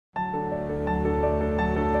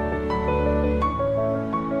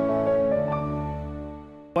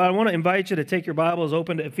Well, I want to invite you to take your Bibles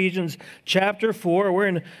open to Ephesians chapter 4. We're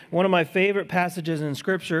in one of my favorite passages in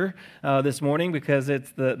Scripture this morning because it's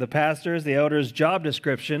the pastor's, the elder's job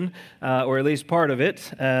description, or at least part of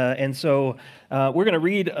it. And so we're going to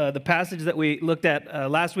read the passage that we looked at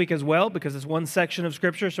last week as well, because it's one section of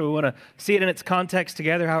Scripture, so we want to see it in its context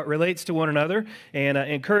together, how it relates to one another, and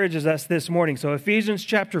encourages us this morning. So Ephesians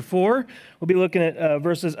chapter 4, we'll be looking at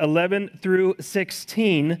verses 11 through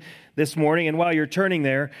 16 this morning. And while you're turning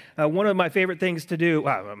there, one of my favorite things to do,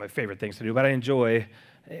 well, not my favorite things to do, but I enjoy,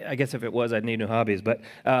 I guess if it was, I'd need new hobbies. But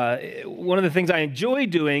one of the things I enjoy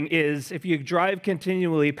doing is if you drive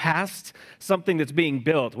continually past something that's being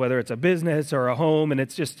built, whether it's a business or a home, and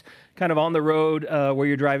it's just kind of on the road where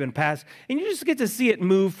you're driving past, and you just get to see it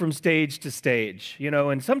move from stage to stage, you know.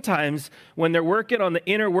 And sometimes when they're working on the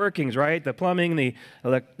inner workings, right, the plumbing, the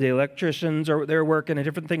electricians, or they're working and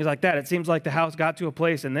different things like that, it seems like the house got to a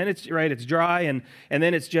place, and then it's dry, and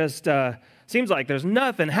then it's just seems like there's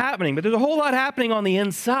nothing happening, but there's a whole lot happening on the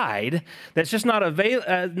inside that's just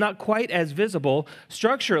not quite as visible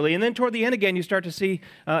structurally. And then toward the end again, you start to see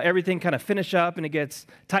everything kind of finish up, and it gets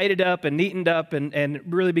tidied up and neatened up, and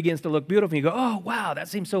really begins to look beautiful. And you go, oh wow, that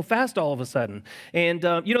seems so fast all of a sudden. And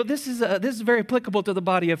you know, this is very applicable to the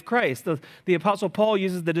body of Christ. The Apostle Paul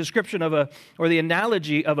uses the description of the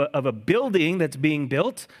analogy of a building that's being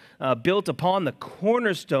built upon the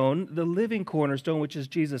cornerstone, the living cornerstone, which is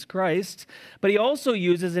Jesus Christ. But he also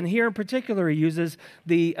uses, and here in particular, he uses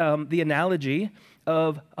the analogy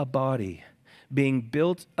of a body being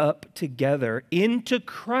built up together into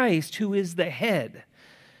Christ, who is the head.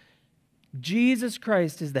 Jesus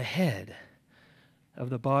Christ is the head of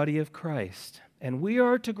the body of Christ, and we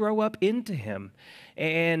are to grow up into him.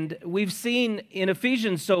 And we've seen in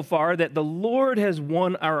Ephesians so far that the Lord has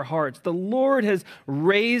won our hearts. The Lord has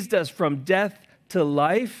raised us from death to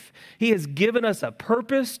life. He has given us a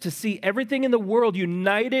purpose to see everything in the world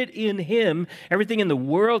united in him, everything in the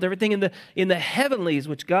world, everything in the heavenlies,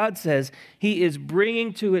 which God says he is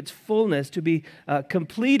bringing to its fullness to be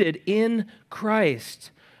completed in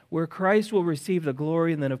Christ, where Christ will receive the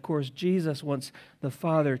glory. And then, of course, Jesus wants the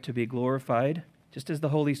Father to be glorified, just as the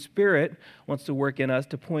Holy Spirit wants to work in us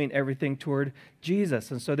to point everything toward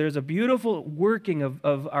Jesus. And so there's a beautiful working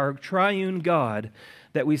of our triune God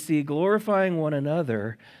that we see glorifying one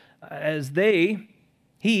another as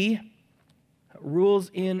he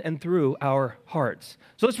rules in and through our hearts.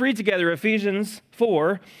 So let's read together Ephesians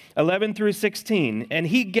 4, 11 through 16. And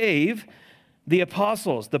he gave the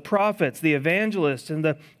apostles, the prophets, the evangelists, and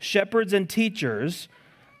the shepherds and teachers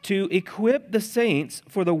to equip the saints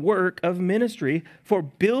for the work of ministry, for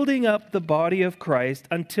building up the body of Christ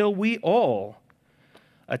until we all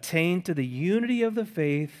attain to the unity of the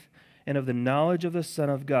faith and of the knowledge of the Son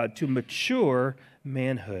of God, to mature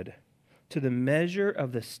manhood, to the measure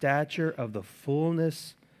of the stature of the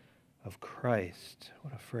fullness of Christ.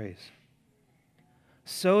 What a phrase.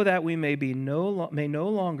 So that we may no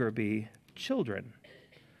longer be children,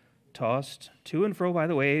 tossed to and fro by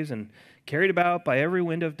the waves and carried about by every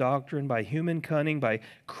wind of doctrine, by human cunning, by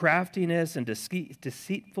craftiness and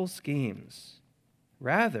deceitful schemes.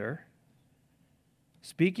 Rather,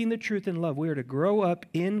 speaking the truth in love, we are to grow up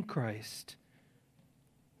in Christ.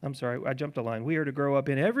 I'm sorry, I jumped a line. We are to grow up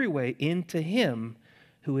in every way into him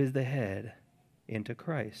who is the head, into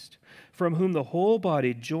Christ, from whom the whole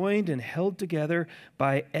body, joined and held together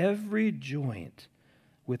by every joint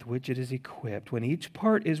with which it is equipped, when each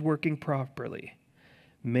part is working properly,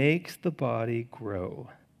 makes the body grow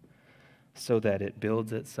so that it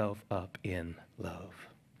builds itself up in love.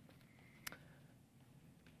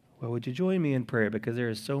 Well, would you join me in prayer, because there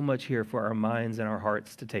is so much here for our minds and our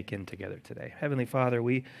hearts to take in together today. Heavenly Father,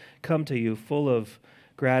 we come to you full of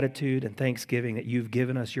gratitude and thanksgiving that you've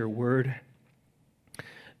given us your word.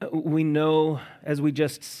 We know, as we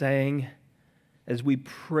just sang, as we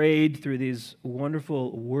prayed through these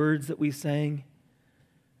wonderful words that we sang,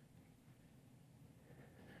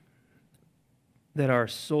 that our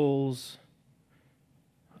souls,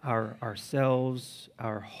 ourselves,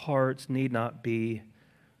 our hearts need not be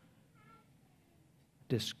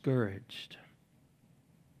discouraged,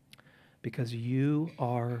 because you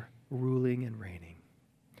are ruling and reigning,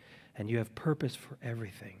 and you have purpose for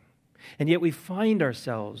everything. And yet we find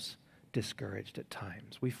ourselves discouraged at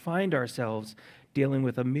times. We find ourselves dealing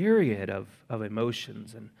with a myriad of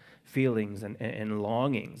emotions and feelings and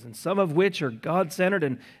longings, and some of which are God-centered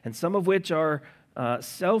and some of which are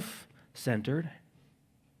self-centered.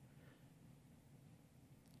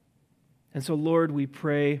 And so, Lord, we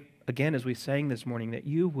pray, again, as we sang this morning, that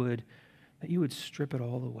you would strip it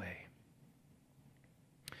all away.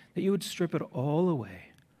 That you would strip it all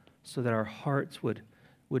away so that our hearts would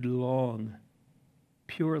would long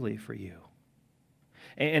purely for you.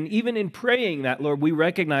 And even in praying that, Lord, we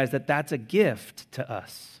recognize that that's a gift to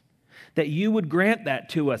us, that you would grant that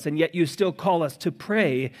to us, and yet you still call us to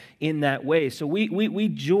pray in that way. So we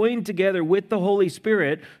join together with the Holy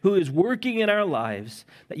Spirit who is working in our lives,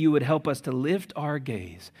 that you would help us to lift our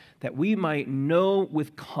gaze, that we might know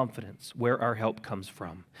with confidence where our help comes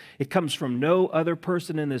from. It comes from no other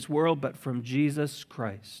person in this world but from Jesus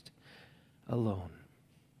Christ alone.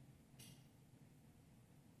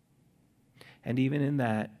 And even in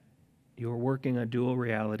that, you're working a dual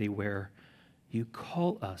reality where you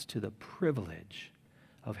call us to the privilege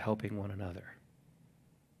of helping one another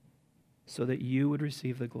so that you would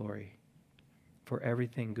receive the glory for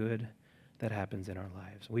everything good that happens in our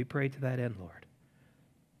lives. We pray to that end, Lord.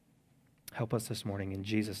 Help us this morning in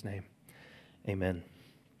Jesus' name. Amen.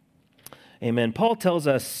 Amen. Paul tells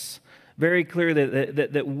us very clearly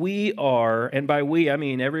that we are, and by we I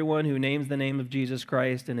mean everyone who names the name of Jesus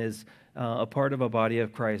Christ and is a part of a body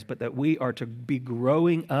of Christ, but that we are to be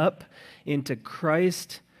growing up into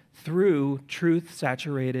Christ through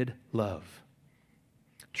truth-saturated love.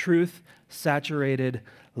 Truth-saturated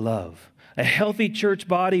love. A healthy church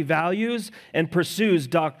body values and pursues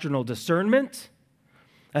doctrinal discernment.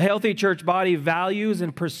 A healthy church body values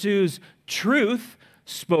and pursues truth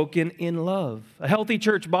spoken in love. A healthy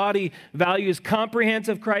church body values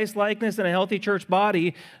comprehensive Christ-likeness, and a healthy church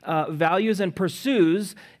body values and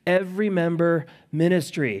pursues every member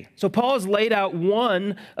ministry. So Paul has laid out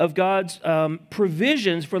one of God's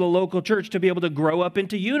provisions for the local church to be able to grow up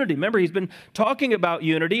into unity. Remember, he's been talking about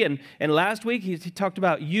unity, and last week he talked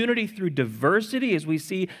about unity through diversity as we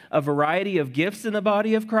see a variety of gifts in the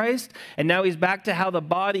body of Christ. And now he's back to how the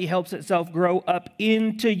body helps itself grow up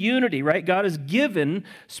into unity, right? God has given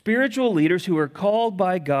spiritual leaders who are called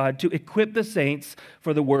by God to equip the saints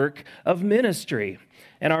for the work of ministry.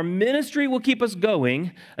 And our ministry will keep us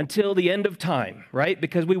going until the end of time, right?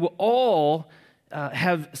 Because we will all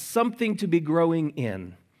have something to be growing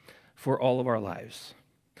in for all of our lives.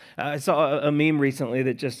 I saw a meme recently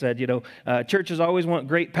that just said, churches always want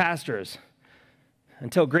great pastors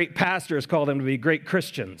until great pastors call them to be great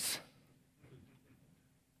Christians.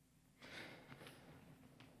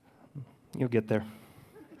 You'll get there.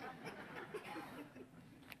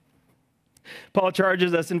 Paul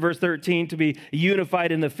charges us in verse 13 to be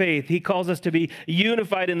unified in the faith. He calls us to be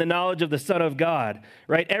unified in the knowledge of the Son of God,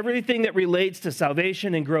 right? Everything that relates to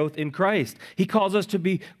salvation and growth in Christ. He calls us to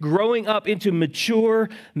be growing up into mature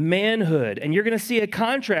manhood. And you're going to see a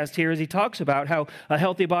contrast here as he talks about how a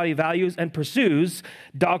healthy body values and pursues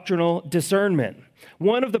doctrinal discernment.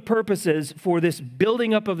 One of the purposes for this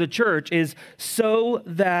building up of the church is so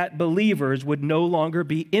that believers would no longer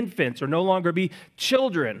be infants or no longer be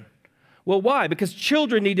children. Well, why? Because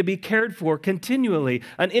children need to be cared for continually.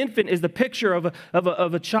 An infant is the picture of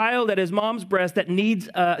a child at his mom's breast that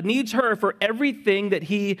needs her for everything that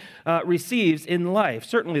he receives in life.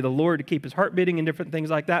 Certainly the Lord to keep his heart beating and different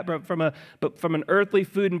things like that, but from an earthly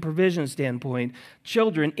food and provision standpoint,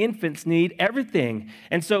 children, infants need everything.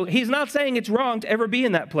 And so he's not saying it's wrong to ever be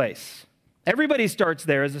in that place. Everybody starts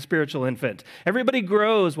there as a spiritual infant. Everybody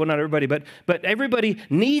grows, well, not everybody, but everybody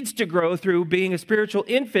needs to grow through being a spiritual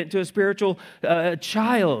infant to a spiritual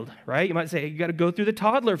child, right? You might say you got to go through the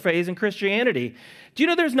toddler phase in Christianity. Do you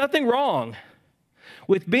know there's nothing wrong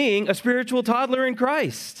with being a spiritual toddler in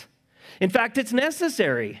Christ? In fact, it's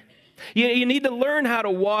necessary. You need to learn how to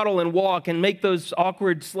waddle and walk and make those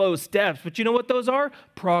awkward, slow steps. But you know what those are?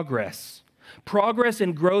 Progress. Progress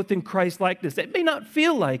and growth in Christ-likeness. It may not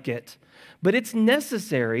feel like it, but it's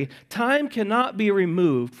necessary. Time cannot be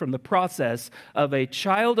removed from the process of a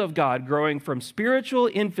child of God growing from spiritual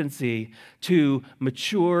infancy to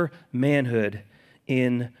mature manhood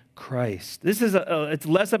in Christ. This is it's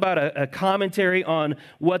less about a commentary on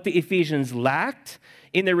what the Ephesians lacked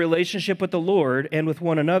in their relationship with the Lord and with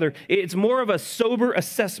one another. It's more of a sober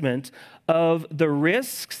assessment of the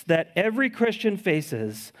risks that every Christian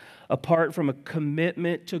faces apart from a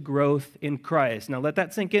commitment to growth in Christ. Now let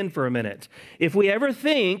that sink in for a minute. If we ever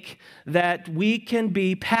think that we can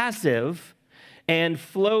be passive and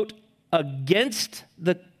float against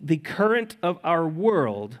the current of our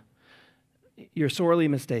world, you're sorely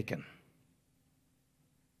mistaken.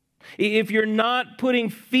 If you're not putting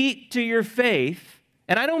feet to your faith,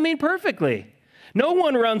 and I don't mean perfectly, no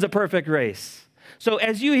one runs a perfect race. So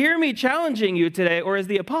as you hear me challenging you today, or as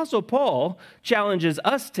the Apostle Paul challenges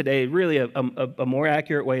us today, really a more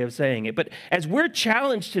accurate way of saying it, but as we're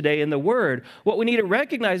challenged today in the Word, what we need to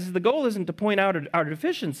recognize is the goal isn't to point out our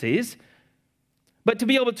deficiencies, but to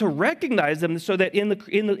be able to recognize them so that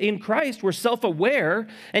in Christ we're self-aware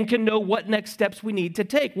and can know what next steps we need to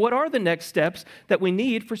take. What are the next steps that we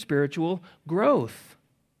need for spiritual growth?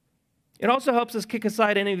 It also helps us kick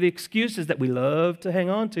aside any of the excuses that we love to hang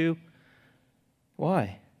on to.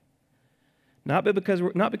 Why? Not because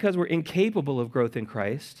we're incapable of growth in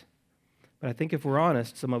Christ, but I think if we're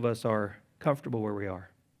honest, some of us are comfortable where we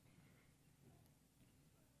are.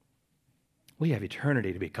 We have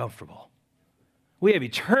eternity to be comfortable. We have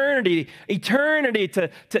eternity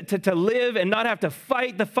to live and not have to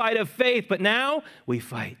fight the fight of faith. But now we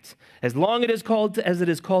fight. As long as it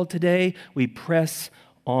is called today, we press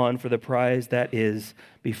on for the prize that is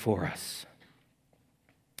before us.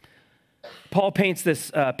 Paul paints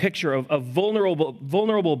this picture of a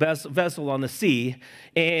vulnerable vessel on the sea,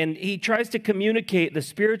 and he tries to communicate the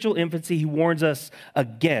spiritual infancy he warns us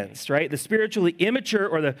against, right? The spiritually immature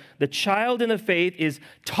or the child in the faith is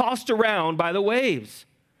tossed around by the waves.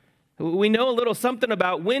 We know a little something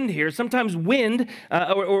about wind here. Sometimes wind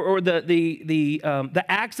or the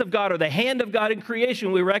acts of God or the hand of God in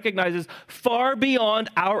creation we recognize is far beyond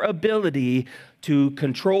our ability to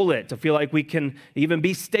control it, to feel like we can even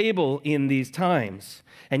be stable in these times.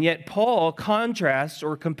 And yet Paul contrasts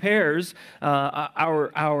or compares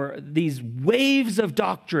these waves of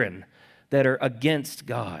doctrine that are against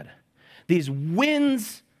God. These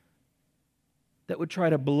winds that would try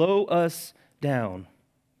to blow us down,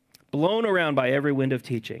 blown around by every wind of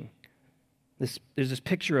teaching. There's this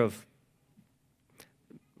picture of,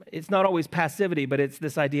 it's not always passivity, but it's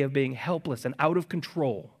this idea of being helpless and out of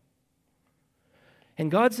control. And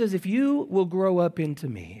God says, if you will grow up into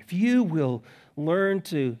me, if you will learn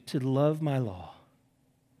to love my law,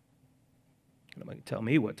 you're not going to tell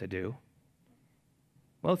me what to do.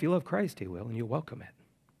 Well, if you love Christ, he will, and you'll welcome it.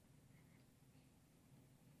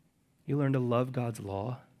 You learn to love God's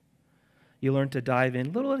law. You learn to dive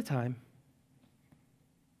in little at a time.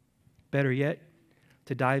 Better yet,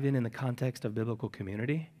 to dive in the context of biblical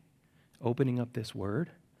community, opening up this word,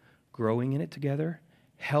 growing in it together,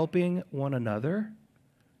 helping one another.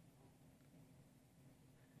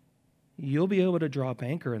 You'll be able to drop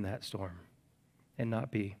anchor in that storm and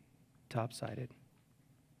not be topsided.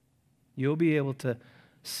 You'll be able to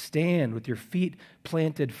stand with your feet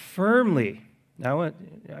planted firmly. Now,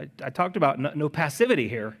 I talked about no passivity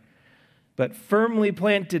here, but firmly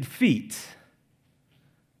planted feet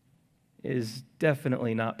is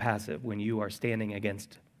definitely not passive when you are standing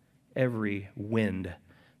against every wind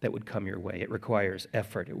that would come your way. It requires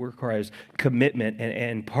effort. It requires commitment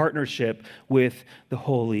and partnership with the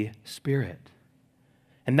Holy Spirit.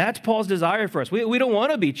 And that's Paul's desire for us. We don't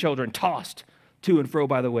want to be children tossed to and fro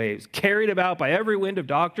by the waves, carried about by every wind of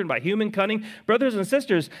doctrine, by human cunning. Brothers and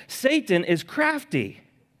sisters, Satan is crafty.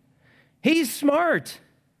 He's smart.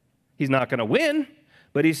 He's not going to win,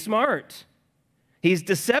 but he's smart. He's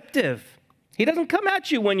deceptive. He doesn't come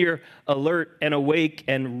at you when you're alert and awake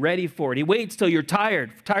and ready for it. He waits till you're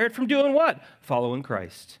tired. Tired from doing what? Following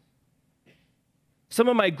Christ. Some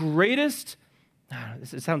of my greatest,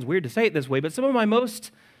 it sounds weird to say it this way, but some of my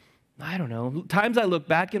most, times I look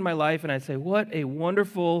back in my life and I say, what a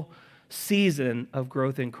wonderful season of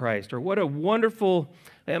growth in Christ, or what a wonderful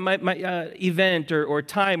event or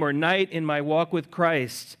time or night in my walk with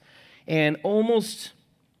Christ. And almost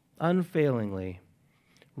unfailingly,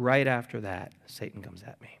 right after that, Satan comes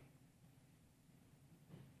at me.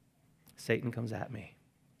 Satan comes at me.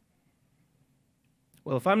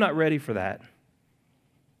 Well, if I'm not ready for that,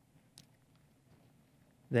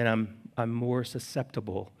 then I'm more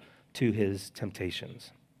susceptible to his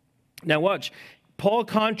temptations. Now watch, Paul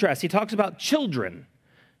contrasts. He talks about children.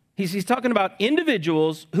 He's talking about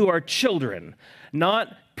individuals who are children,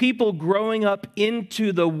 not people growing up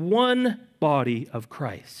into the one body of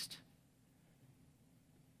Christ.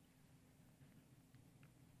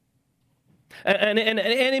 An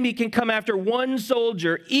enemy can come after one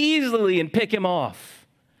soldier easily and pick him off.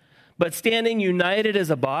 But standing united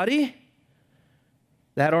as a body,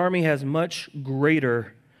 that army has much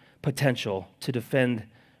greater potential to defend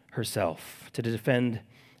herself, to defend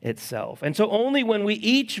itself. And so only when we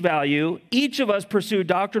each of us pursue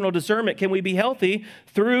doctrinal discernment can we be healthy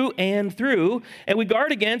through and through. And we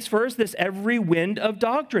guard against, first, this every wind of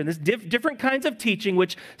doctrine, this different kinds of teaching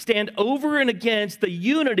which stand over and against the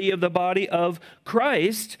unity of the body of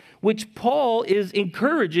Christ, which Paul is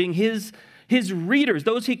encouraging his readers,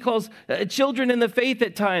 those he calls children in the faith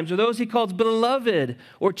at times, or those he calls beloved,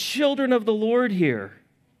 or children of the Lord here.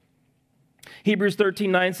 Hebrews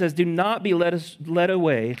 13:9 says, "Do not be led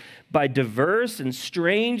away by diverse and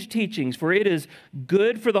strange teachings, for it is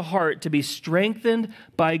good for the heart to be strengthened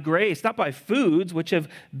by grace, not by foods which have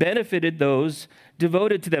benefited those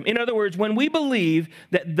devoted to them." In other words, when we believe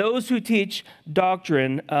that those who teach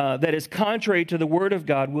doctrine that is contrary to the Word of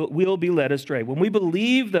God will be led astray, when we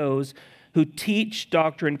believe those who teach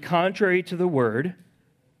doctrine contrary to the Word,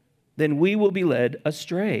 then we will be led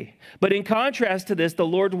astray. But in contrast to this, the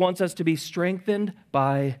Lord wants us to be strengthened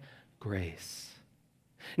by grace.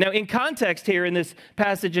 Now, in context here in this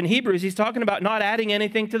passage in Hebrews, he's talking about not adding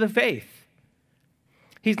anything to the faith.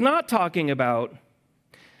 He's not talking about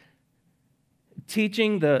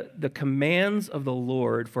teaching the commands of the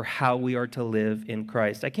Lord for how we are to live in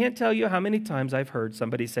Christ. I can't tell you how many times I've heard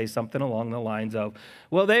somebody say something along the lines of,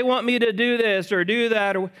 well, they want me to do this or do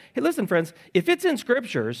that. Hey, listen, friends, if it's in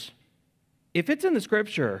Scriptures, if it's in the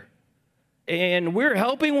Scripture, and we're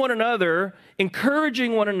helping one another,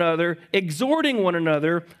 encouraging one another, exhorting one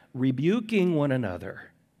another, rebuking one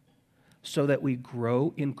another, so that we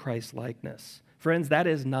grow in Christ's likeness. Friends, that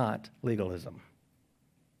is not legalism.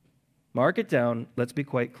 Mark it down. Let's be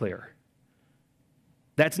quite clear.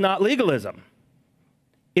 That's not legalism.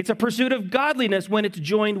 It's a pursuit of godliness when it's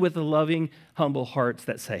joined with the loving, humble hearts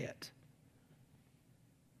that say it.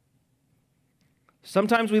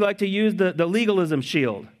 Sometimes we like to use the legalism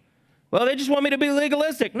shield. Well, they just want me to be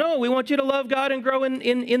legalistic. No, we want you to love God and grow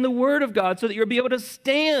in the Word of God so that you'll be able to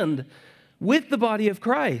stand with the body of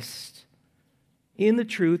Christ in the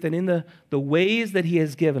truth and in the ways that He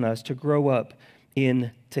has given us to grow up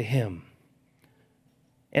into Him.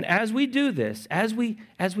 And as we do this, as we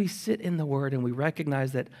sit in the Word and we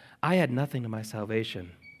recognize that I had nothing to my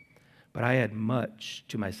salvation, but I had much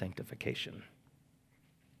to my sanctification.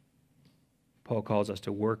 Paul calls us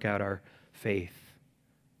to work out our faith,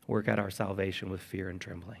 work out our salvation with fear and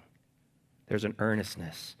trembling. There's an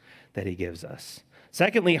earnestness that he gives us.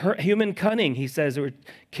 Secondly, human cunning. He says we're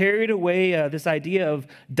carried away this idea of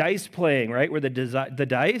dice playing, right? Where the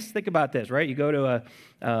dice, think about this, right? You go to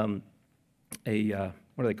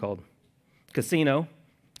what are they called? Casino.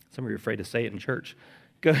 Some of you are afraid to say it in church.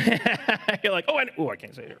 You're like, I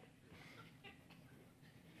can't say it here.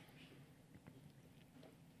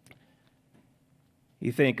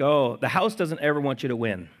 You think, the house doesn't ever want you to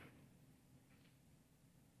win.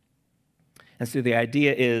 And so the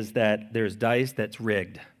idea is that there's dice that's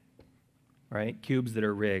rigged, right? Cubes that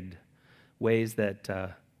are rigged, ways that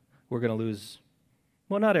we're going to lose,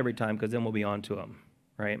 well, not every time, because then we'll be on to them,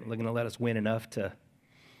 right? They're going to let us win enough to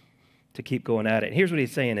keep going at it. And here's what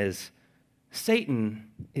he's saying is, Satan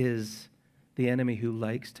is the enemy who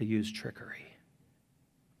likes to use trickery,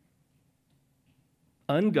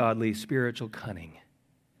 ungodly spiritual cunning,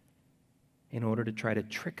 in order to try to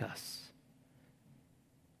trick us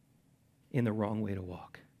in the wrong way to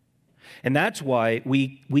walk. And that's why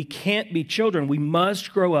we can't be children. We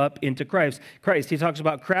must grow up into Christ. He talks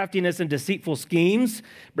about craftiness and deceitful schemes.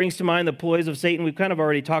 Brings to mind the ploys of Satan we've kind of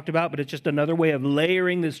already talked about, but it's just another way of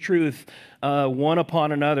layering this truth one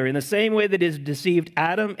upon another. In the same way that he has deceived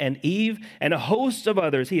Adam and Eve and a host of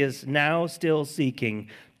others, he is now still seeking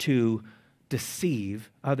to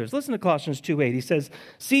deceive others. Listen to Colossians 2:8. He says,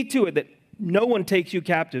 "See to it that no one takes you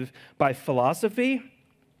captive by philosophy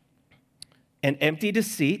and empty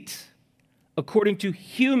deceit, according to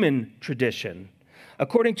human tradition,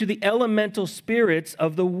 according to the elemental spirits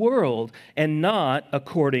of the world, and not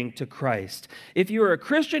according to Christ." If you're a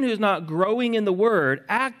Christian who's not growing in the Word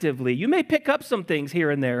actively, you may pick up some things here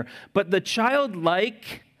and there, but the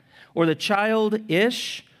childlike or the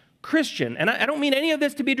childish Christian, and I don't mean any of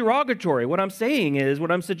this to be derogatory. What I'm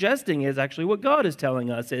suggesting is actually what God is telling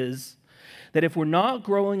us is that if we're not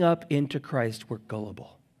growing up into Christ, we're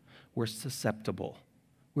gullible, we're susceptible,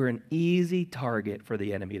 we're an easy target for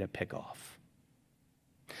the enemy to pick off.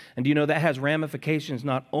 And do you know that has ramifications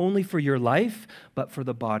not only for your life, but for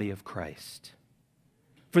the body of Christ,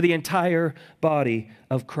 for the entire body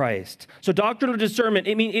of Christ. So doctrinal discernment,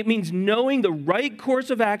 it means knowing the right course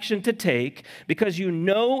of action to take because you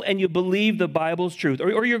know and you believe the Bible's truth,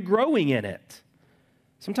 or you're growing in it.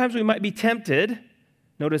 Sometimes we might be tempted,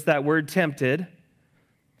 notice that word tempted,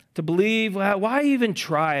 to believe, well, why even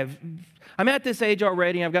try? I'm at this age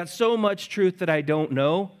already, I've got so much truth that I don't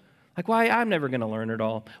know. Like, why? I'm never going to learn it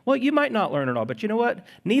all. Well, you might not learn it all, but you know what?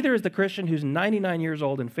 Neither is the Christian who's 99 years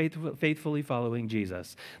old and faithfully following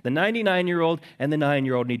Jesus. The 99-year-old and the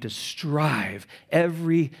 9-year-old need to strive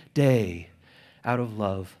every day out of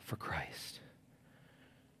love for Christ.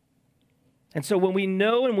 And so when we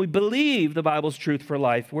know and we believe the Bible's truth for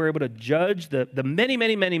life, we're able to judge the many,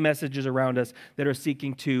 many, many messages around us that are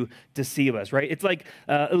seeking to deceive us, right? It's like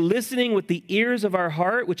listening with the ears of our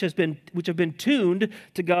heart, which have been tuned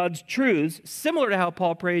to God's truths, similar to how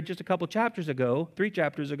Paul prayed just a couple chapters ago, 3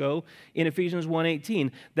 chapters ago, in Ephesians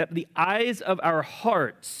 1:18, that the eyes of our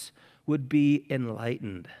hearts would be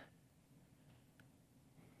enlightened.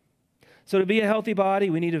 So to be a healthy body,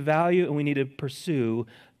 we need to value and we need to pursue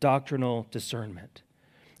doctrinal discernment.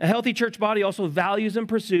 A healthy church body also values and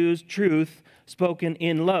pursues truth spoken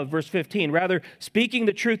in love. Verse 15, rather, speaking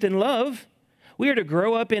the truth in love, we are to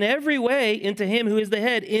grow up in every way into him who is the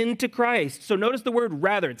head, into Christ. So notice the word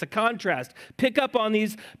rather. It's a contrast. Pick up on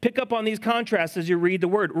these contrasts as you read the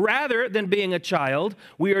word. Rather than being a child,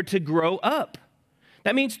 we are to grow up.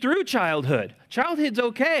 That means through childhood. Childhood's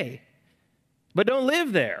okay, but don't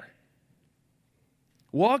live there.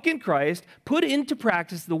 Walk in Christ, put into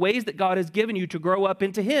practice the ways that God has given you to grow up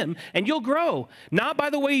into him, and you'll grow. Not by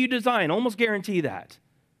the way you design, almost guarantee that.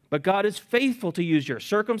 But God is faithful to use your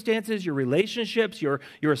circumstances, your relationships, your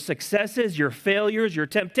successes, your failures, your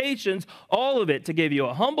temptations, all of it to give you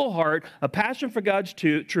a humble heart, a passion for God's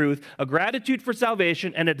truth, a gratitude for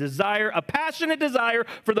salvation, and a passionate desire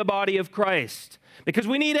for the body of Christ. Because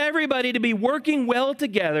we need everybody to be working well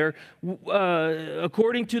together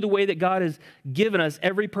according to the way that God has given us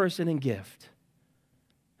every person in gift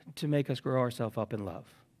to make us grow ourselves up in love.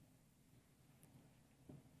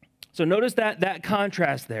 So notice that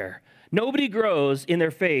contrast there. Nobody grows in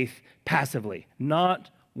their faith passively,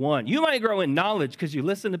 not one. You might grow in knowledge because you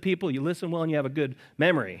listen to people, you listen well, and you have a good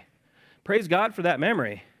memory. Praise God for that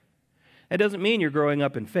memory. That doesn't mean you're growing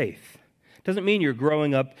up in faith. Doesn't mean you're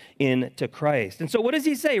growing up into Christ. And so what does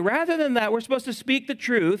he say? Rather than that, we're supposed to speak the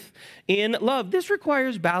truth in love. This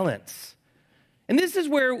requires balance. And this is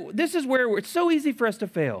where it's so easy for us to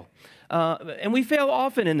fail. And we fail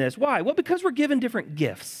often in this. Why? Well, because we're given different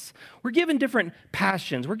gifts. We're given different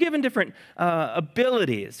passions. We're given different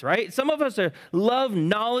abilities, right? Some of us love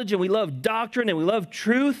knowledge and we love doctrine and we love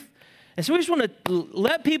truth. And so we just want to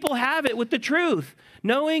let people have it with the truth,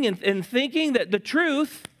 knowing and thinking that the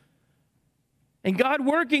truth and God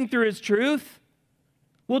working through his truth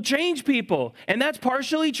will change people. And that's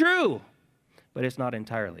partially true, but it's not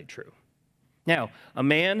entirely true. Now, a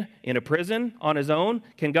man in a prison on his own,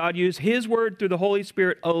 can God use his word through the Holy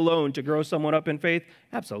Spirit alone to grow someone up in faith?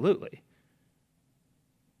 Absolutely.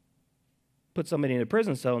 Put somebody in a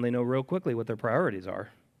prison cell and they know real quickly what their priorities are,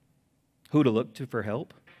 who to look to for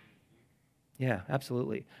help. Yeah,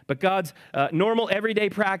 absolutely. But God's normal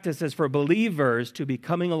everyday practice is for believers to be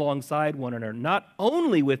coming alongside one another, not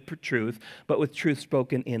only with truth, but with truth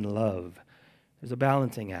spoken in love. There's a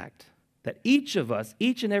balancing act that each of us,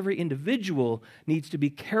 each and every individual, needs to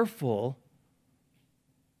be careful,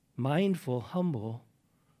 mindful, humble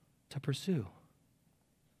to pursue.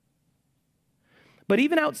 But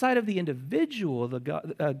even outside of the individual,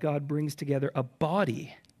 God brings together a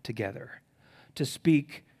body together to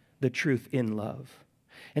speak the truth in love.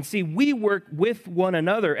 And see, we work with one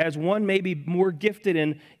another as one may be more gifted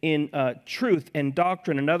in truth and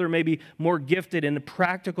doctrine, another may be more gifted in the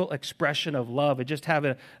practical expression of love, and just have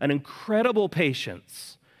an incredible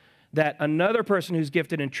patience that another person who's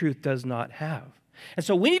gifted in truth does not have. And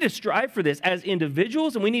so we need to strive for this as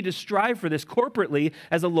individuals, and we need to strive for this corporately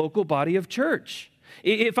as a local body of church.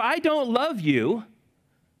 If I don't love you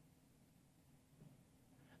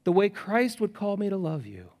the way Christ would call me to love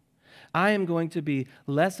you, I am going to be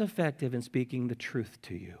less effective in speaking the truth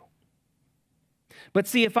to you. But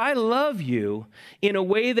see, if I love you in a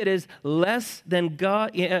way that is less than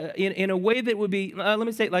God, in a way that would be, let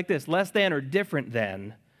me say it like this, less than or different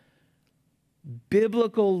than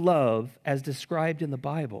biblical love as described in the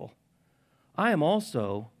Bible, I am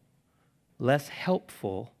also less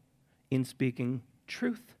helpful in speaking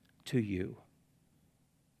truth to you.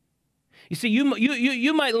 You see,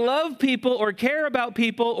 you might love people or care about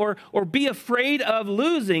people or be afraid of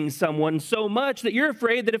losing someone so much that you're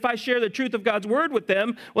afraid that if I share the truth of God's word with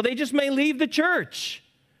them, well, they just may leave the church.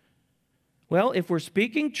 Well, if we're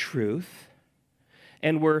speaking truth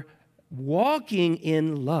and we're walking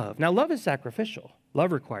in love. Now, love is sacrificial.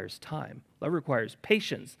 Love requires time. Love requires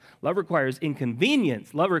patience. Love requires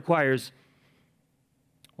inconvenience. Love requires,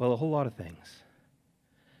 well, a whole lot of things.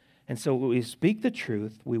 And so when we speak the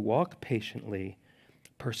truth, we walk patiently,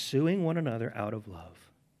 pursuing one another out of love.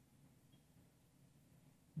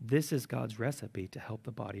 This is God's recipe to help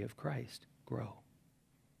the body of Christ grow.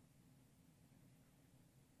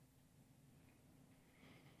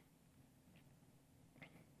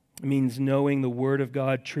 It means knowing the Word of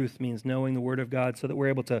God. Truth means knowing the Word of God so that we're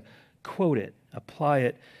able to quote it, apply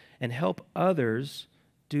it, and help others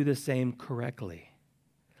do the same correctly.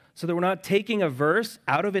 So that we're not taking a verse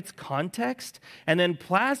out of its context and then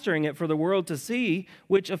plastering it for the world to see,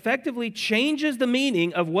 which effectively changes the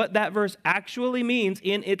meaning of what that verse actually means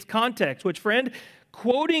in its context. Which, friend,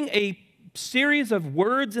 quoting a series of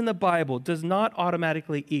words in the Bible does not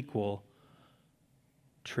automatically equal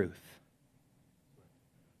truth.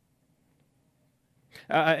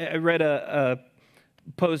 I read a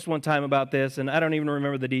post one time about this, and I don't even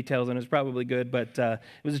remember the details, and it's probably good, but it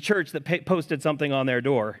was a church that posted something on their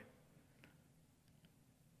door,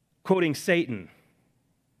 quoting Satan.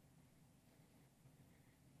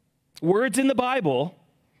 Words in the Bible,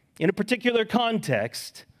 in a particular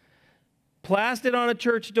context, plastered on a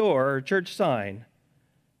church door or church sign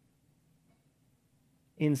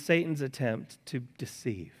in Satan's attempt to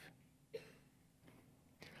deceive.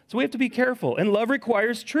 So we have to be careful. And love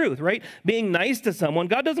requires truth, right? Being nice to someone.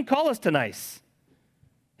 God doesn't call us to nice.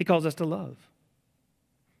 He calls us to love.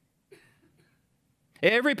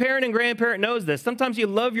 Every parent and grandparent knows this. Sometimes you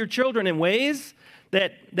love your children in ways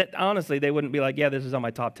that honestly, they wouldn't be like, yeah, this is on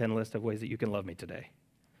my top 10 list of ways that you can love me today,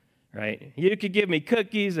 right? You could give me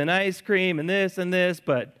cookies and ice cream and this,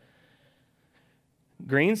 but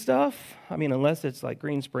green stuff? I mean, unless it's like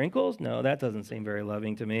green sprinkles? No, that doesn't seem very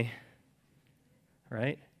loving to me,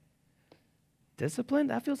 right? Discipline?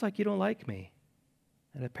 That feels like you don't like me.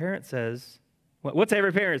 And a parent says, what's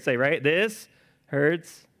every parent say, right? This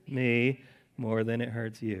hurts me more than it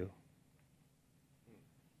hurts you.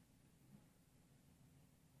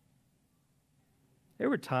 There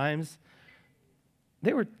have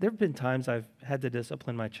been times I've had to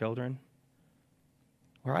discipline my children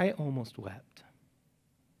where I almost wept.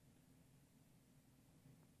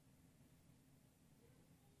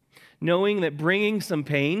 Knowing that bringing some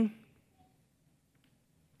pain,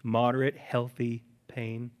 moderate, healthy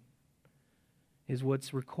pain, is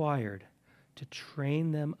what's required to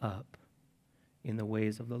train them up in the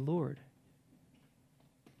ways of the Lord.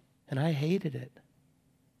 And I hated it.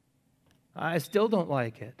 I still don't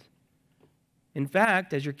like it. In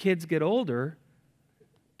fact, as your kids get older,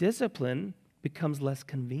 discipline becomes less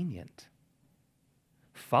convenient.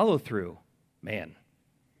 Follow through, man,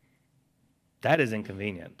 that is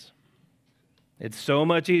inconvenient. It's so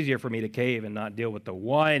much easier for me to cave and not deal with the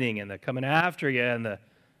whining and the coming after you and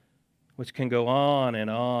which can go on and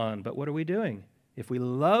on. But what are we doing? If we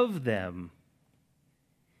love them,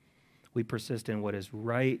 we persist in what is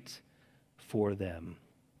right for them.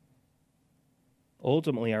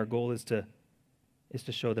 Ultimately, our goal is to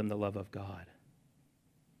show them the love of God.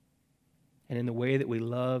 And in the way that we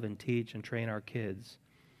love and teach and train our kids,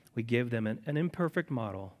 we give them an imperfect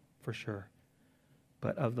model, for sure,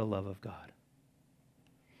 but of the love of God.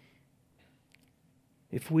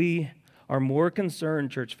 If we are more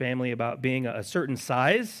concerned, church family, about being a certain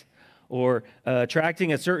size or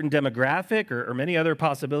attracting a certain demographic or many other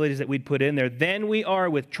possibilities that we'd put in there than we are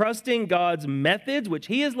with trusting God's methods, which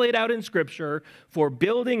He has laid out in Scripture for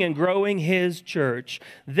building and growing His church,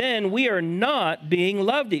 then we are not being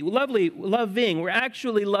loving. We're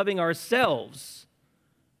actually loving ourselves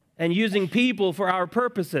and using people for our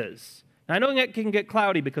purposes. I know that can get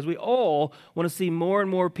cloudy because we all want to see more and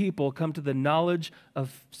more people come to the knowledge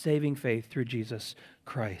of saving faith through Jesus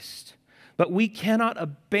Christ. But we cannot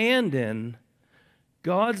abandon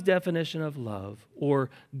God's definition of love or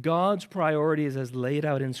God's priorities as laid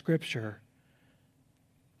out in Scripture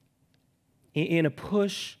in a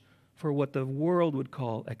push for what the world would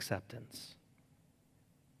call acceptance,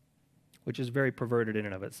 which is very perverted in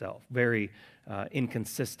and of itself, very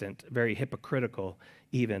inconsistent, very hypocritical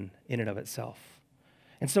even in and of itself.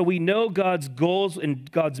 And so we know God's goals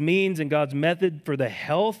and God's means and God's method for the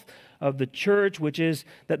health of the church, which is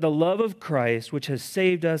that the love of Christ, which has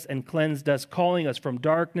saved us and cleansed us, calling us from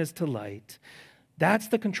darkness to light, that's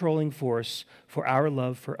the controlling force for our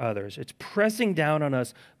love for others. It's pressing down on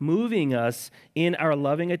us, moving us in our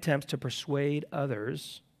loving attempts to persuade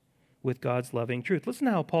others with God's loving truth. Listen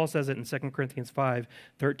to how Paul says it in 2 Corinthians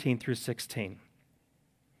 5:13 through 16.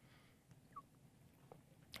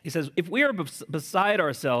 He says, if we are beside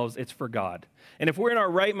ourselves, it's for God. And if we're in our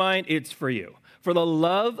right mind, it's for you. For the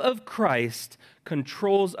love of Christ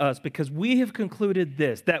controls us because we have concluded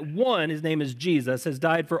this, that one, his name is Jesus, has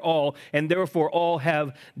died for all, and therefore all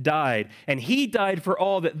have died. And he died for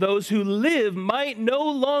all, that those who live might no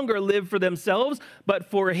longer live for themselves, but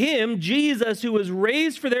for him, Jesus, who was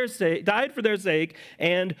raised for their sake, died for their sake,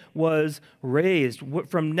 and was raised.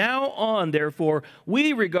 From now on, therefore,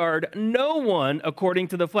 we regard no one according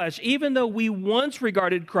to the flesh. Even though we once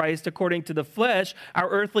regarded Christ according to the flesh, our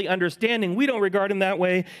earthly understanding, we don't regard him that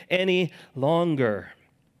way any longer.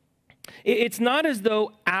 It's not as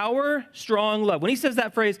though our strong love, when he says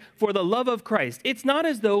that phrase, for the love of Christ, it's not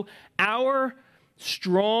as though our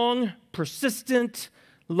strong, persistent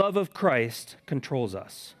love of Christ controls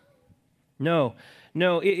us. No,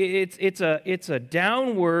 it's a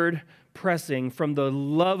downward pressing from the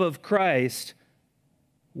love of Christ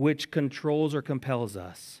which controls or compels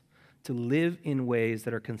us to live in ways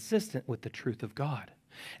that are consistent with the truth of God.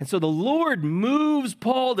 And so the Lord moves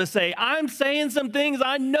Paul to say, I'm saying some things,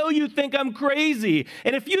 I know you think I'm crazy.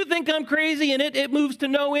 And if you think I'm crazy and it moves to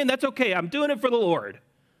no end, that's okay. I'm doing it for the Lord.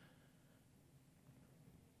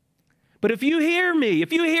 But if you hear me,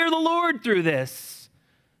 if you hear the Lord through this,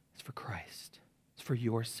 it's for Christ. It's for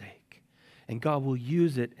your sake. And God will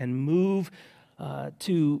use it and move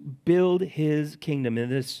to build his kingdom in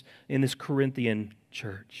this Corinthian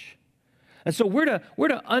church. And so we're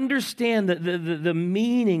to understand the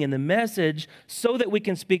meaning and the message so that we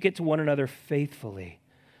can speak it to one another faithfully.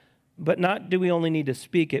 But not do we only need to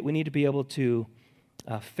speak it, we need to be able to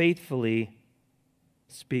faithfully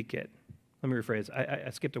speak it. Let me rephrase. I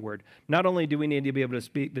skipped a word. Not only do we need to be able to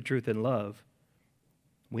speak the truth in love,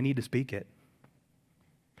 we need to speak it.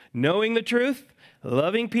 Knowing the truth,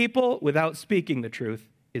 loving people without speaking the truth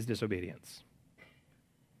is disobedience.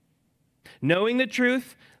 Knowing the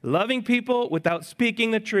truth, loving people without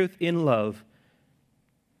speaking the truth in love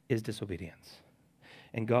is disobedience.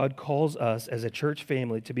 And God calls us as a church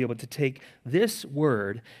family to be able to take this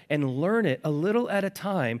word and learn it a little at a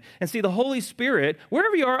time and see the Holy Spirit,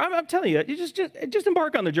 wherever you are, I'm telling you, just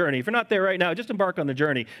embark on the journey. If you're not there right now, just embark on the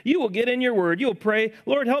journey. You will get in your word. You will pray,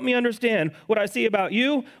 Lord, help me understand what I see about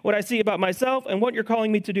you, what I see about myself, and what you're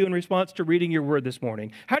calling me to do in response to reading your word this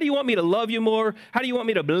morning. How do you want me to love you more? How do you want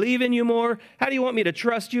me to believe in you more? How do you want me to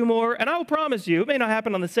trust you more? And I will promise you, it may not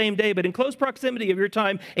happen on the same day, but in close proximity of your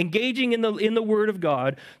time, engaging in the word of God,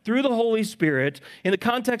 through the Holy Spirit, in the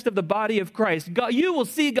context of the body of Christ, God, you will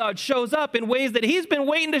see God shows up in ways that he's been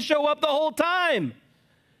waiting to show up the whole time.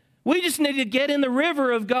 We just need to get in the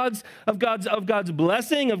river of God's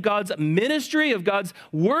blessing, of God's ministry, of God's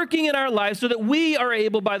working in our lives so that we are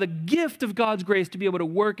able, by the gift of God's grace, to be able to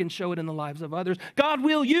work and show it in the lives of others. God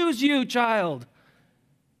will use you, child.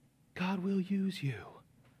 God will use you.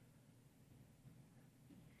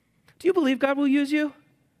 Do you believe God will use you?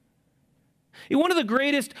 One of the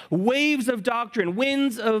greatest waves of doctrine,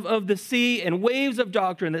 winds of the sea and waves of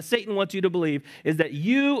doctrine that Satan wants you to believe is that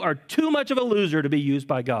you are too much of a loser to be used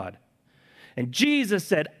by God. And Jesus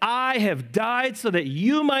said, I have died so that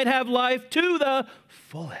you might have life to the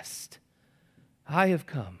fullest. I have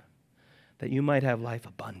come that you might have life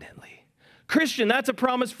abundantly. Christian, that's a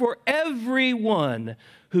promise for everyone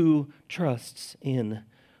who trusts in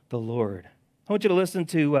the Lord. I want you to listen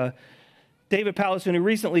to David Powlison, who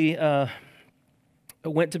recently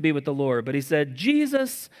went to be with the Lord, but he said,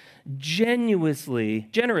 Jesus generously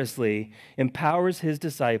empowers his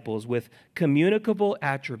disciples with communicable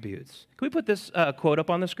attributes. Can we put this quote up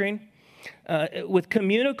on the screen? With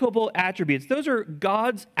communicable attributes. Those are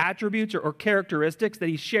God's attributes or characteristics that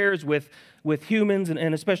he shares with humans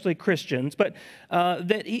and especially Christians. But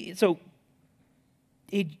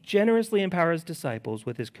he generously empowers disciples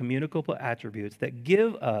with his communicable attributes that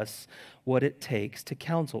give us what it takes to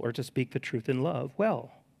counsel or to speak the truth in love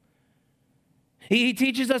well. He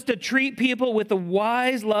teaches us to treat people with a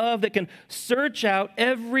wise love that can search out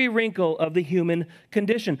every wrinkle of the human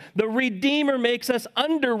condition. The Redeemer makes us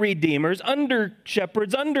under-redeemers,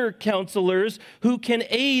 under-shepherds, under-counselors who can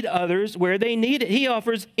aid others where they need it. He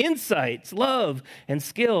offers insights, love, and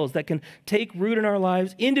skills that can take root in our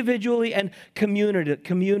lives individually and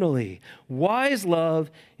communally. Wise love,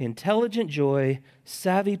 intelligent joy,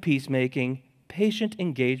 savvy peacemaking, patient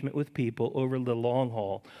engagement with people over the long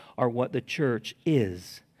haul are what the church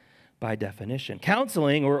is by definition.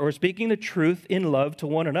 Counseling or speaking the truth in love to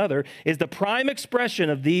one another is the prime expression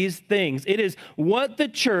of these things. It is what the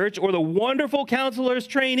church or the wonderful counselors,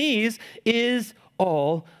 trainees, is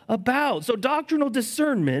all about. So doctrinal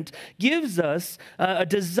discernment gives us a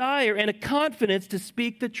desire and a confidence to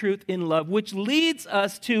speak the truth in love, which leads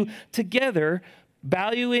us to together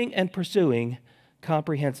valuing and pursuing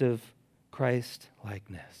comprehensive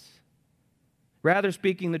Christ-likeness. Rather,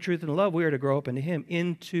 speaking the truth in love, we are to grow up into him,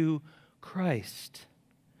 into Christ.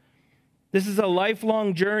 This is a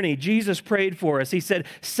lifelong journey. Jesus prayed for us. He said,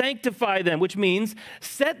 sanctify them, which means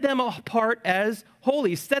set them apart as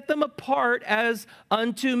holy. Set them apart as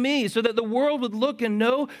unto me, so that the world would look and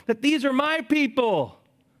know that these are my people.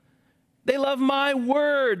 They love my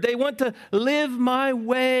word. They want to live my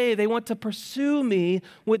way. They want to pursue me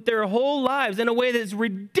with their whole lives in a way that is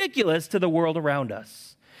ridiculous to the world around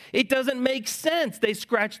us. It doesn't make sense. They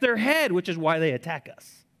scratch their head, which is why they attack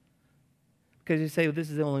us. because you say, well, this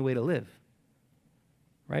is the only way to live.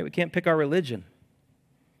 Right? We can't pick our religion.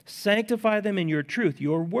 Sanctify them in your truth.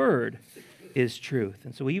 Your word is truth.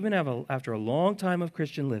 And so even after a long time of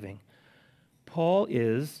Christian living, Paul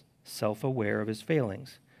is self-aware of his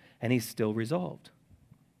failings, and he's still resolved.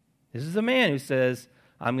 This is a man who says,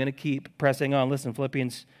 I'm going to keep pressing on. Listen,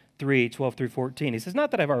 Philippians 3:12 through 14. He says,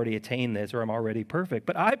 not that I've already attained this or I'm already perfect,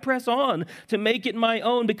 but I press on to make it my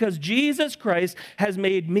own because Jesus Christ has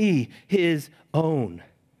made me his own.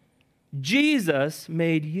 Jesus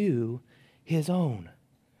made you his own.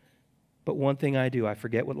 But one thing I do, I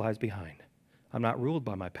forget what lies behind. I'm not ruled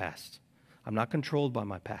by my past. I'm not controlled by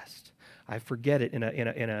my past. I forget it in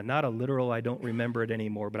a not a literal, I don't remember it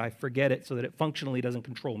anymore, but I forget it so that it functionally doesn't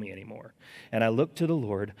control me anymore. And I look to the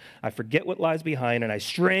Lord. I forget what lies behind, and I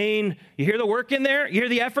strain. You hear the work in there? You hear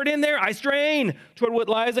the effort in there? I strain toward what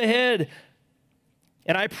lies ahead.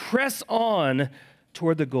 And I press on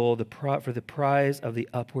toward the goal for the prize of the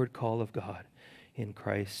upward call of God in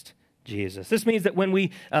Christ Jesus. This means that when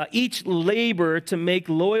we each labor to make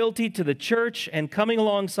loyalty to the church and coming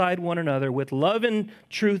alongside one another with love and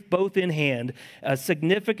truth both in hand, a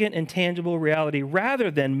significant and tangible reality rather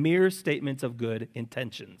than mere statements of good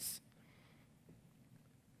intentions.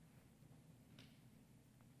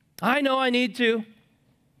 I know I need to.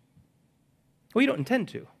 Well, you don't intend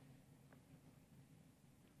to.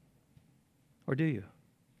 Or do you?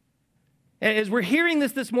 As we're hearing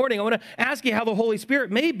this morning, I want to ask you how the Holy Spirit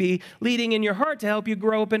may be leading in your heart to help you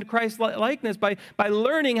grow up into Christ-likeness by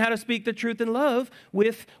learning how to speak the truth in love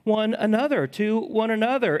with one another, to one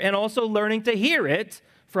another, and also learning to hear it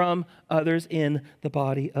from others in the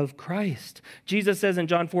body of Christ. Jesus says in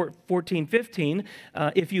John 14:15,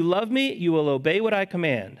 if you love me, you will obey what I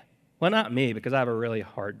command. Well, not me, because I have a really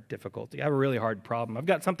hard difficulty. I have a really hard problem. I've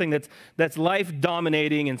got something that's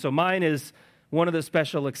life-dominating, and so mine is one of the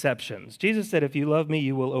special exceptions. Jesus said, if you love me,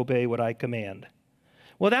 you will obey what I command.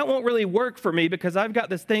 Well, that won't really work for me because I've got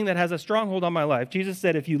this thing that has a stronghold on my life. Jesus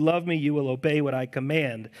said, if you love me, you will obey what I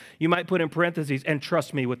command. You might put in parentheses, and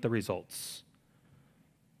trust me with the results.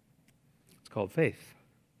 It's called faith.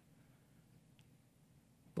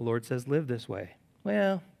 The Lord says, live this way.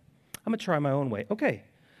 Well, I'm going to try my own way. Okay.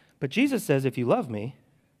 But Jesus says, if you love me,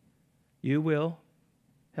 you will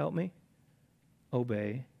help me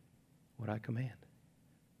obey what I command.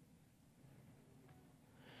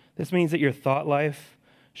 This means that your thought life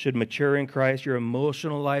should mature in Christ. Your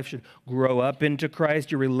emotional life should grow up into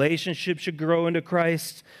Christ. Your relationship should grow into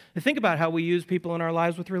Christ. And think about how we use people in our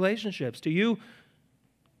lives with relationships. Do you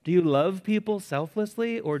love people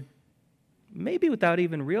selflessly, or maybe without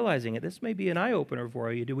even realizing it? This may be an eye-opener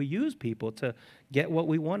for you. Do we use people to get what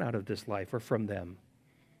we want out of this life or from them?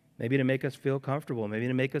 Maybe to make us feel comfortable, maybe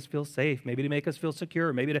to make us feel safe, maybe to make us feel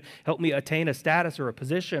secure, maybe to help me attain a status or a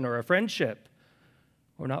position or a friendship,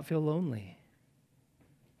 or not feel lonely.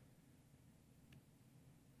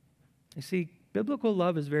 You see, biblical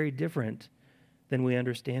love is very different than we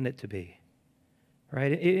understand it to be,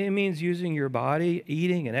 right? It means using your body,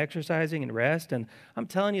 eating and exercising and rest, and I'm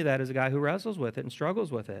telling you that as a guy who wrestles with it and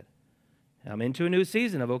struggles with it. I'm into a new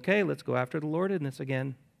season of, okay, let's go after the Lord in this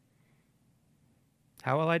again.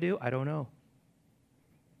 How will I do? I don't know.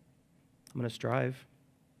 I'm going to strive.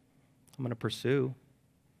 I'm going to pursue.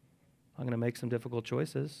 I'm going to make some difficult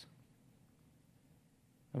choices.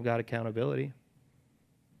 I've got accountability.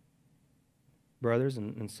 Brothers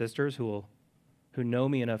and sisters who know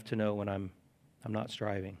me enough to know when I'm not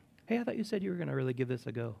striving. Hey, I thought you said you were going to really give this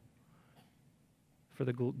a go for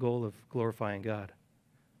the goal of glorifying God.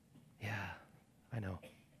 Yeah, I know.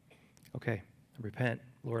 Okay, I repent.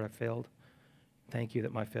 Lord, I failed. Thank you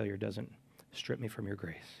that my failure doesn't strip me from your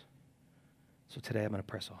grace. So today I'm going to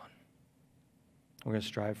press on. We're going to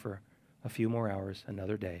strive for a few more hours,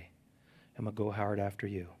 another day. I'm going to go hard after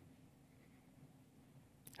you.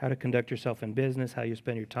 How to conduct yourself in business, how you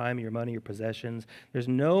spend your time, your money, your possessions. There's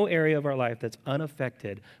no area of our life that's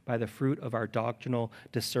unaffected by the fruit of our doctrinal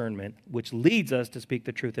discernment, which leads us to speak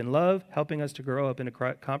the truth in love, helping us to grow up into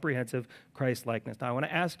comprehensive Christ-likeness. Now, I want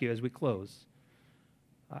to ask you as we close,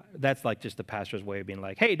 that's like just the pastor's way of being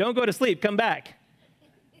like, hey, don't go to sleep, come back.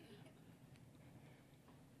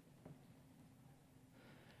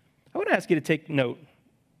 I want to ask you to take note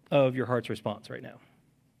of your heart's response right now.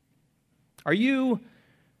 Are you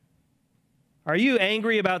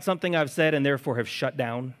angry about something I've said and therefore have shut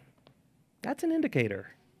down? That's an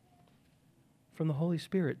indicator from the Holy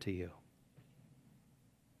Spirit to you.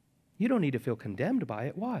 You don't need to feel condemned by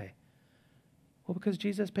it. Why? Well, because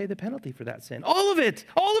Jesus paid the penalty for that sin. All of it,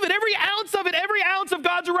 every ounce ounce of it, every ounce of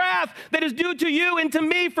God's wrath that is due to you and to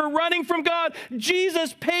me for running from God.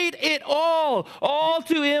 Jesus paid it all. All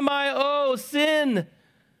to him I owe. Sin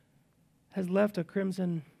has left a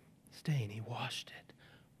crimson stain. He washed it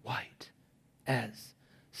white as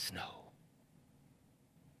snow.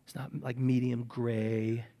 It's not like medium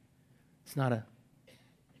gray. It's not a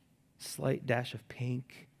slight dash of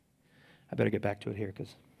pink. I better get back to it here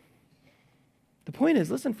because the point is,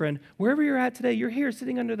 listen, friend, wherever you're at today, you're here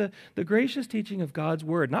sitting under the gracious teaching of God's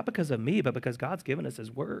word, not because of me, but because God's given us his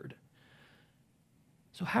word.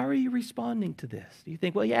 So how are you responding to this? Do you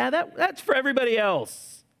think, well, yeah, that's for everybody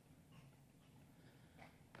else?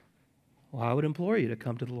 Well, I would implore you to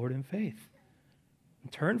come to the Lord in faith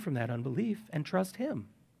and turn from that unbelief and trust him.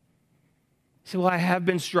 So, well, I have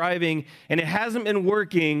been striving and it hasn't been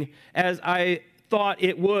working as I thought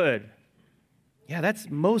it would. Yeah, that's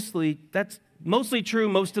mostly true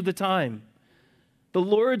most of the time. The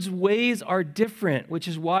Lord's ways are different, which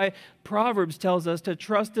is why Proverbs tells us to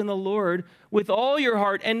trust in the Lord with all your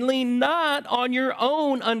heart and lean not on your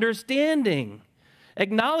own understanding.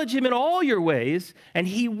 Acknowledge him in all your ways, and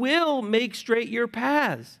he will make straight your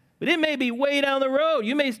paths. But it may be way down the road.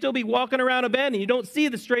 You may still be walking around a bend and you don't see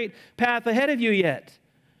the straight path ahead of you yet.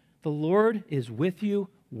 The Lord is with you,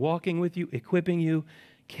 walking with you, equipping you,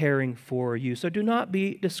 caring for you. So do not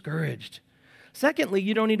be discouraged. Secondly,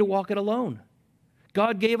 you don't need to walk it alone.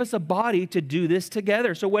 God gave us a body to do this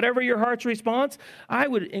together. So whatever your heart's response, I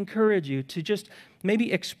would encourage you to just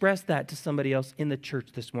maybe express that to somebody else in the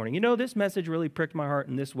church this morning. You know, this message really pricked my heart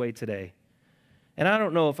in this way today. And I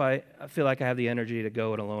don't know if I feel like I have the energy to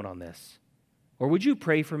go it alone on this. Or would you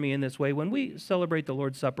pray for me in this way when we celebrate the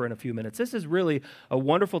Lord's Supper in a few minutes? This is really a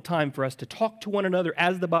wonderful time for us to talk to one another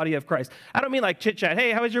as the body of Christ. I don't mean like chit-chat.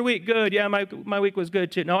 Hey, how was your week? Good. Yeah, my week was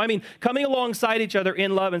good. No, I mean coming alongside each other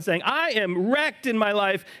in love and saying, I am wrecked in my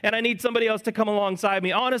life and I need somebody else to come alongside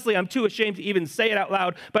me. Honestly, I'm too ashamed to even say it out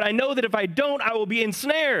loud, but I know that if I don't, I will be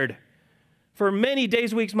ensnared for many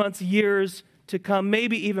days, weeks, months, years to come,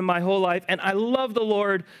 maybe even my whole life. And I love the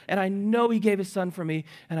Lord, and I know he gave his son for me,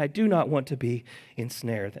 and I do not want to be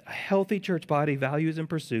ensnared. A healthy church body values and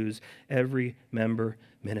pursues every member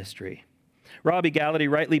ministry. Robbie Gallaty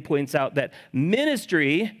rightly points out that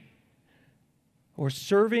ministry or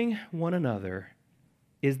serving one another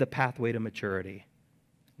is the pathway to maturity,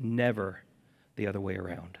 never the other way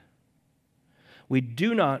around. We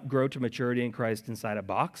do not grow to maturity in Christ inside a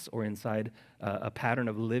box or inside a pattern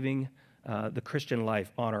of living the Christian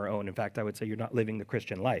life on our own. In fact, I would say you're not living the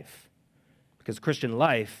Christian life, because Christian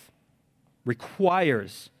life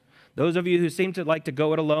requires those of you who seem to like to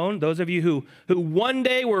go it alone, those of you who one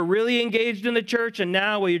day were really engaged in the church and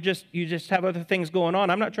now well, you just have other things going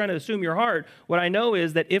on. I'm not trying to assume your heart. What I know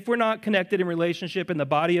is that if we're not connected in relationship in the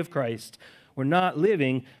body of Christ, we're not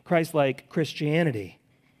living Christ-like Christianity.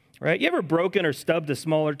 Right? You ever broken or stubbed a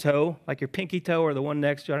smaller toe, like your pinky toe or the one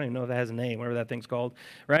next to you? I don't even know if that has a name, whatever that thing's called.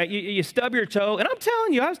 Right? You stub your toe, and I'm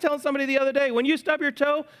telling you, I was telling somebody the other day, when you stub your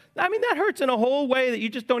toe, I mean, that hurts in a whole way that you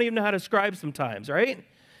just don't even know how to describe sometimes, right?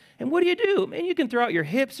 And what do? Man, you can throw out your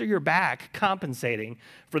hips or your back compensating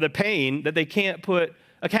for the pain that they can't put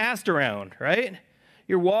a cast around, right?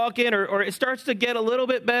 You're walking or it starts to get a little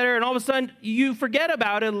bit better, and all of a sudden you forget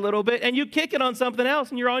about it a little bit, and you kick it on something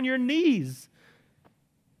else, and you're on your knees,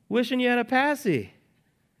 wishing you had a passy.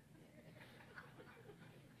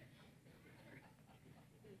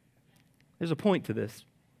 There's a point to this.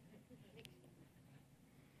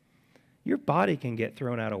 Your body can get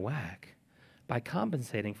thrown out of whack by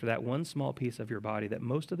compensating for that one small piece of your body that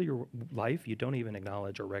most of your life you don't even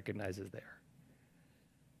acknowledge or recognize is there.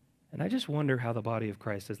 And I just wonder how the body of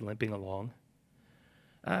Christ is limping along.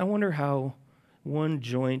 I wonder how one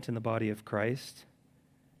joint in the body of Christ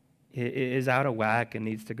is out of whack and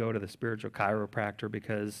needs to go to the spiritual chiropractor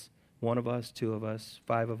because one of us, two of us,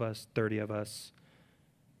 5 of us, 30 of us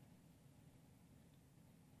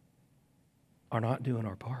are not doing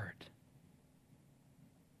our part.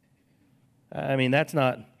 I mean, that's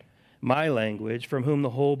not my language. From whom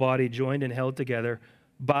the whole body joined and held together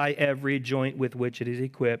by every joint with which it is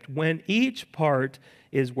equipped, when each part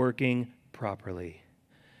is working properly,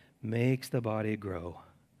 makes the body grow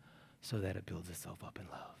so that it builds itself up in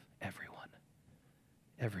love.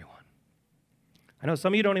 Everyone. I know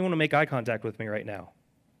some of you don't even want to make eye contact with me right now.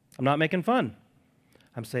 I'm not making fun.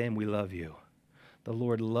 I'm saying we love you. The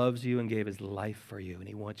Lord loves you and gave his life for you, and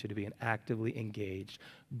he wants you to be an actively engaged,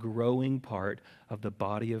 growing part of the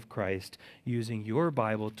body of Christ, using your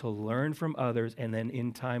Bible to learn from others and then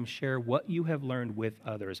in time share what you have learned with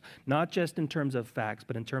others, not just in terms of facts,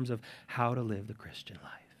 but in terms of how to live the Christian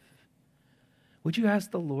life. Would you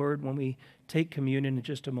ask the Lord when we take communion in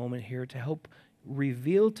just a moment here to help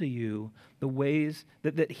reveal to you the ways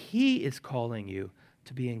that He is calling you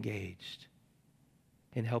to be engaged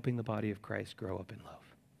in helping the body of Christ grow up in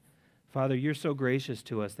love? Father, you're so gracious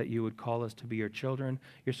to us that you would call us to be your children.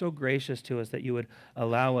 You're so gracious to us that you would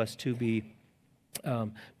allow us to be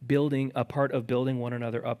building one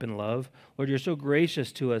another up in love. Lord, you're so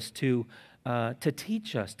gracious to us to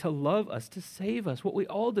teach us, to love us, to save us. What we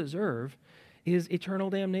all deserve is eternal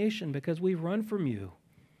damnation because we've run from you.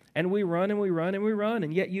 And we run and we run and we run.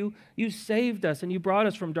 And yet you saved us and you brought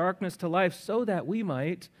us from darkness to life so that we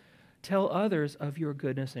might tell others of your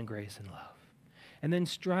goodness and grace and love. And then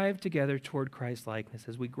strive together toward Christ's likeness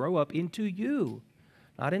as we grow up into you.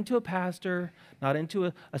 Not into a pastor, not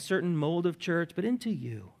into a certain mold of church, but into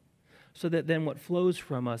you. So that then what flows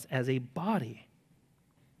from us as a body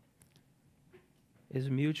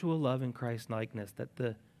is mutual love in Christ's likeness that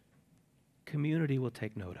the community will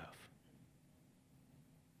take note of.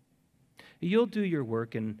 You'll do your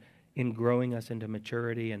work in growing us into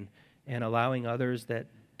maturity and allowing others that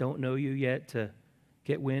don't know you yet to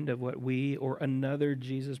get wind of what we or another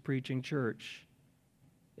Jesus-preaching church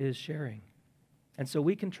is sharing. And so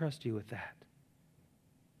we can trust you with that.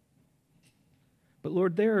 But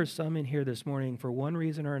Lord, there are some in here this morning, for one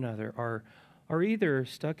reason or another, are either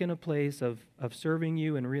stuck in a place of serving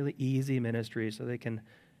you in really easy ministry so they can,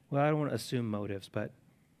 well, I don't want to assume motives, but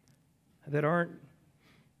that aren't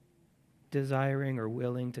desiring or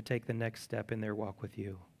willing to take the next step in their walk with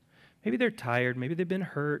you. Maybe they're tired. Maybe they've been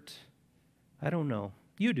hurt. I don't know.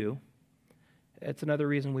 You do. It's another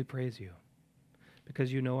reason we praise you,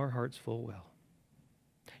 because you know our hearts full well.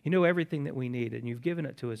 You know everything that we need, and you've given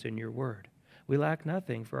it to us in your word. We lack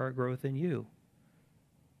nothing for our growth in you.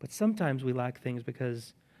 But sometimes we lack things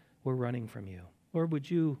because we're running from you. Lord, would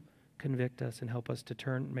you convict us and help us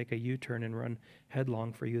to make a U-turn and run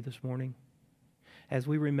headlong for you this morning? As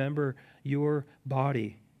we remember your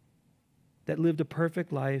body that lived a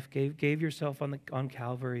perfect life, gave yourself on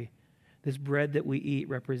Calvary, this bread that we eat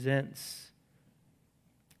represents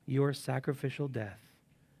your sacrificial death,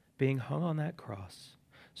 being hung on that cross,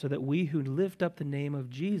 so that we who lift up the name of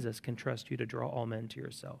Jesus can trust you to draw all men to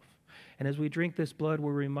yourself. And as we drink this blood,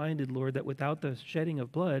 we're reminded, Lord, that without the shedding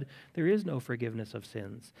of blood, there is no forgiveness of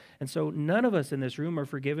sins. And so none of us in this room are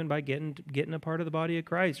forgiven by getting a part of the body of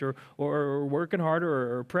Christ or working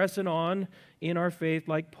harder or pressing on in our faith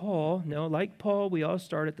like Paul. No, like Paul, we all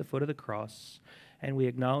start at the foot of the cross, and we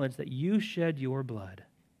acknowledge that you shed your blood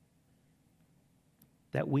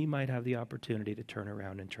that we might have the opportunity to turn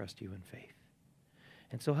around and trust you in faith.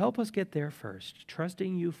 And so help us get there first,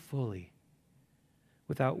 trusting you fully,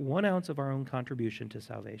 without 1 ounce of our own contribution to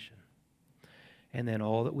salvation. And then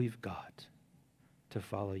all that we've got to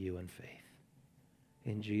follow you in faith.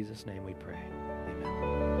 In Jesus' name we pray.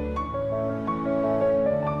 Amen.